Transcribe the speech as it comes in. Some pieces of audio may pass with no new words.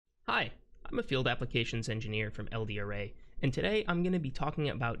Hi, I'm a field applications engineer from LDRA, and today I'm going to be talking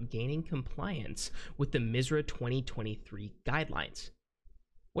about gaining compliance with the MISRA 2023 guidelines.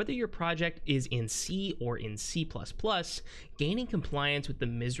 Whether your project is in C or in C++, gaining compliance with the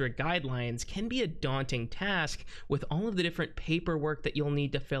MISRA guidelines can be a daunting task with all of the different paperwork that you'll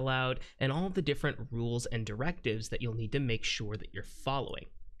need to fill out and all of the different rules and directives that you'll need to make sure that you're following.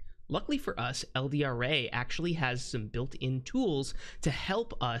 Luckily for us, LDRA actually has some built-in tools to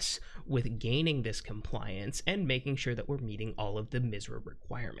help us with gaining this compliance and making sure that we're meeting all of the MISRA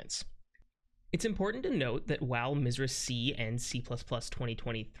requirements. It's important to note that while MISRA C and C++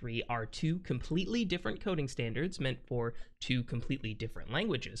 2023 are two completely different coding standards meant for two completely different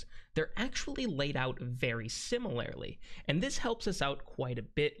languages, they're actually laid out very similarly, and this helps us out quite a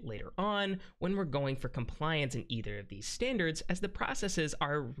bit later on when we're going for compliance in either of these standards, as the processes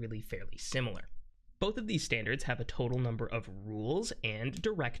are really fairly similar. Both of these standards have a total number of rules and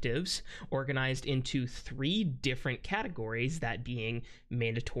directives organized into three different categories, that being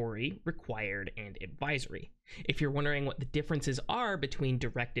mandatory, required, and advisory. If you're wondering what the differences are between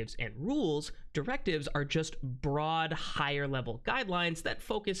directives and rules, directives are just broad, higher-level guidelines that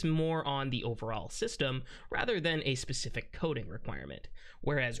focus more on the overall system rather than a specific coding requirement,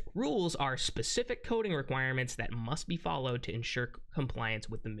 whereas rules are specific coding requirements that must be followed to ensure compliance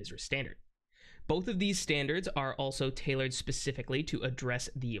with the MISRA standard. Both of these standards are also tailored specifically to address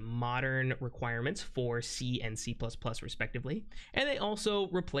the modern requirements for C and C++ respectively, and they also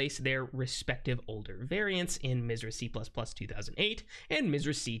replace their respective older variants in MISRA C++ 2008 and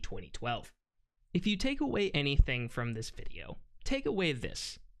MISRA C 2012. If you take away anything from this video, take away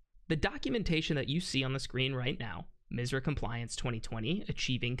this. The documentation that you see on the screen right now, MISRA Compliance 2020,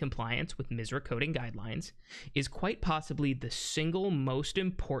 Achieving Compliance with MISRA Coding Guidelines, is quite possibly the single most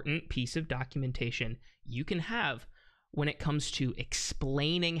important piece of documentation you can have when it comes to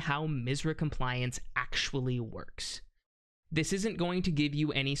explaining how MISRA compliance actually works. This isn't going to give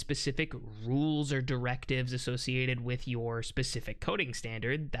you any specific rules or directives associated with your specific coding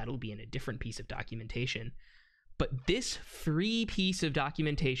standard. That'll be in a different piece of documentation. But this free piece of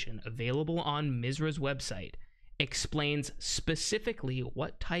documentation available on MISRA's website explains specifically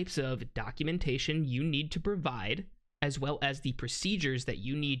what types of documentation you need to provide, as well as the procedures that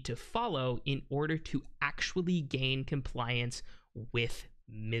you need to follow in order to actually gain compliance with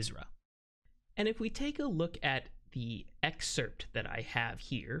MISRA. And if we take a look at the excerpt that I have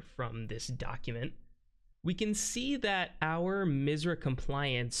here from this document, we can see that our MISRA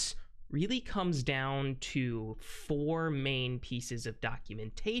compliance really comes down to four main pieces of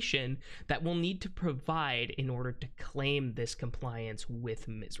documentation that we'll need to provide in order to claim this compliance with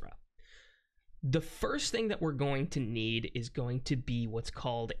MISRA. The first thing that we're going to need is going to be what's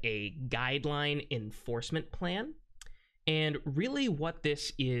called a guideline enforcement plan. And really what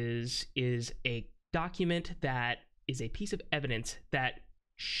this is a document that is a piece of evidence that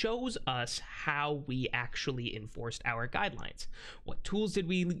shows us how we actually enforced our guidelines. What tools did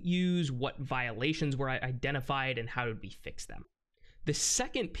we use, what violations were identified, and how did we fix them? The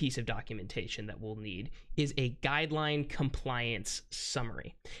second piece of documentation that we'll need is a guideline compliance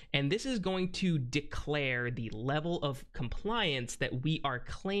summary. And this is going to declare the level of compliance that we are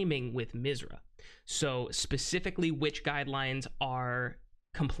claiming with MISRA. So specifically, which guidelines are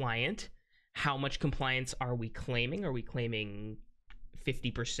compliant, how much compliance are we claiming? Are we claiming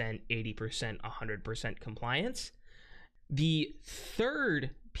 50%, 80%, 100% compliance? The third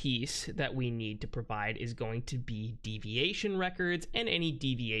piece that we need to provide is going to be deviation records and any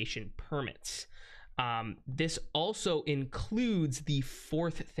deviation permits. This also includes the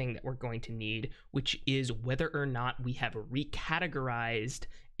fourth thing that we're going to need, which is whether or not we have recategorized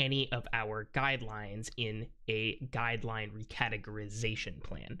any of our guidelines in a guideline recategorization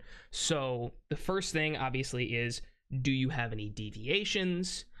plan. So the first thing obviously is, do you have any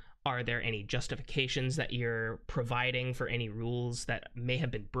deviations? Are there any justifications that you're providing for any rules that may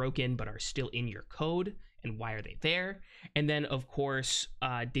have been broken but are still in your code? And why are they there? And then, of course,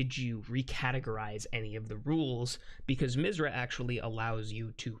 did you recategorize any of the rules? Because MISRA actually allows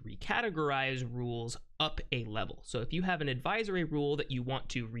you to recategorize rules up a level. So if you have an advisory rule that you want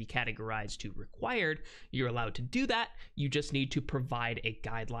to recategorize to required, you're allowed to do that. You just need to provide a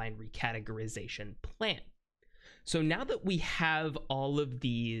guideline recategorization plan. So now that we have all of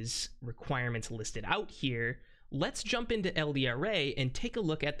these requirements listed out here, let's jump into LDRA and take a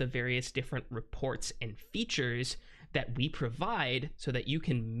look at the various different reports and features that we provide so that you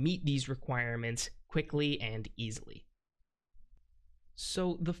can meet these requirements quickly and easily.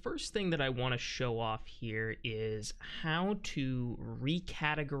 So the first thing that I want to show off here is how to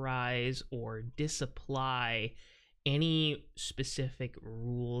recategorize or disapply any specific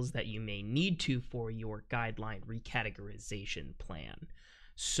rules that you may need to for your guideline recategorization plan.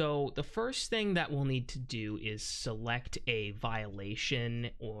 So the first thing that we'll need to do is select a violation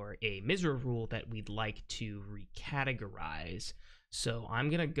or a MISRA rule that we'd like to recategorize. So I'm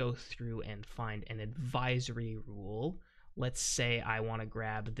going to go through and find an advisory rule. Let's say I want to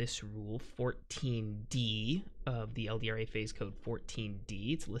grab this rule 14D of the LDRA phase code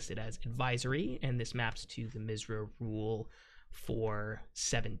 14D. It's listed as advisory, and this maps to the MISRA rule for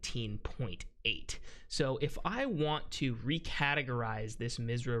 17.8. So if I want to recategorize this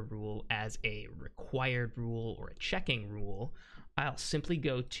MISRA rule as a required rule or a checking rule, I'll simply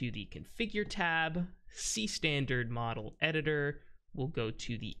go to the Configure tab, see Standard Model Editor, we'll go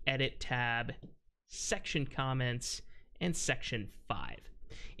to the Edit tab, Section Comments, and Section 5.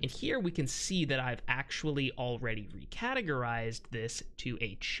 And here we can see that I've actually already recategorized this to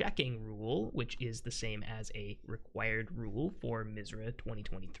a checking rule, which is the same as a required rule for MISRA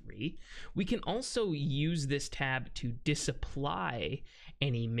 2023. We can also use this tab to disapply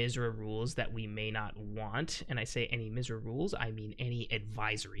any MISRA rules that we may not want. And I say any MISRA rules, I mean any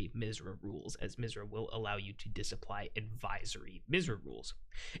advisory MISRA rules, as MISRA will allow you to disapply advisory MISRA rules.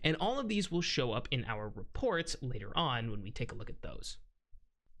 And all of these will show up in our reports later on when we take a look at those.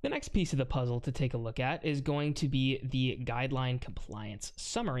 The next piece of the puzzle to take a look at is going to be the Guideline Compliance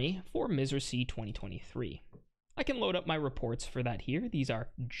Summary for MISRA C 2023. I can load up my reports for that here. These are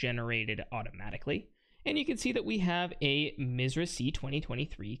generated automatically. And you can see that we have a MISRA C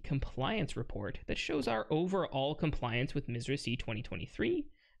 2023 compliance report that shows our overall compliance with MISRA C 2023,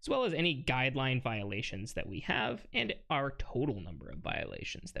 as well as any guideline violations that we have and our total number of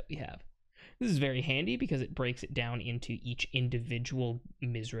violations that we have. This is very handy because it breaks it down into each individual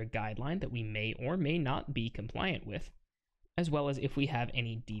MISRA guideline that we may or may not be compliant with, as well as if we have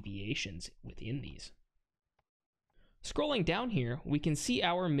any deviations within these. Scrolling down here, we can see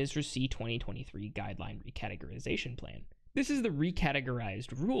our MISRA C 2023 Guideline Recategorization Plan. This is the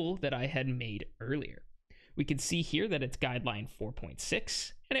recategorized rule that I had made earlier. We can see here that it's Guideline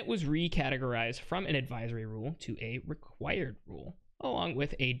 4.6, and it was recategorized from an advisory rule to a required rule, along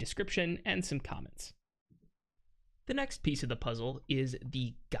with a description and some comments. The next piece of the puzzle is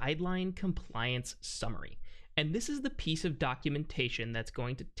the Guideline Compliance Summary. And this is the piece of documentation that's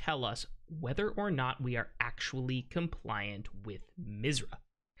going to tell us whether or not we are actually compliant with MISRA.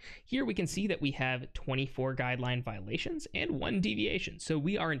 Here we can see that we have 24 guideline violations and 1 deviation, so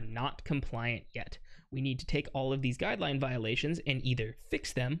we are not compliant yet. We need to take all of these guideline violations and either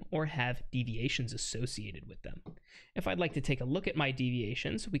fix them or have deviations associated with them. If I'd like to take a look at my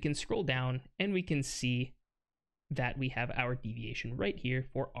deviations, we can scroll down and we can see that we have our deviation right here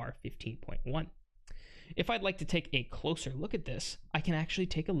for R15.1. If I'd like to take a closer look at this, I can actually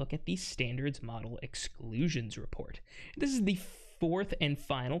take a look at the Standards Model Exclusions Report. This is the fourth and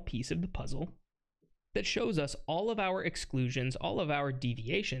final piece of the puzzle that shows us all of our exclusions, all of our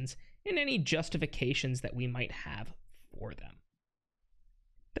deviations, and any justifications that we might have for them.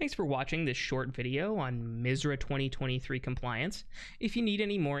 Thanks for watching this short video on MISRA 2023 compliance. If you need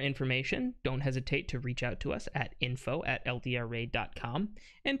any more information, don't hesitate to reach out to us at info@ldra.com,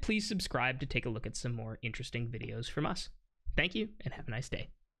 and please subscribe to take a look at some more interesting videos from us. Thank you, and have a nice day.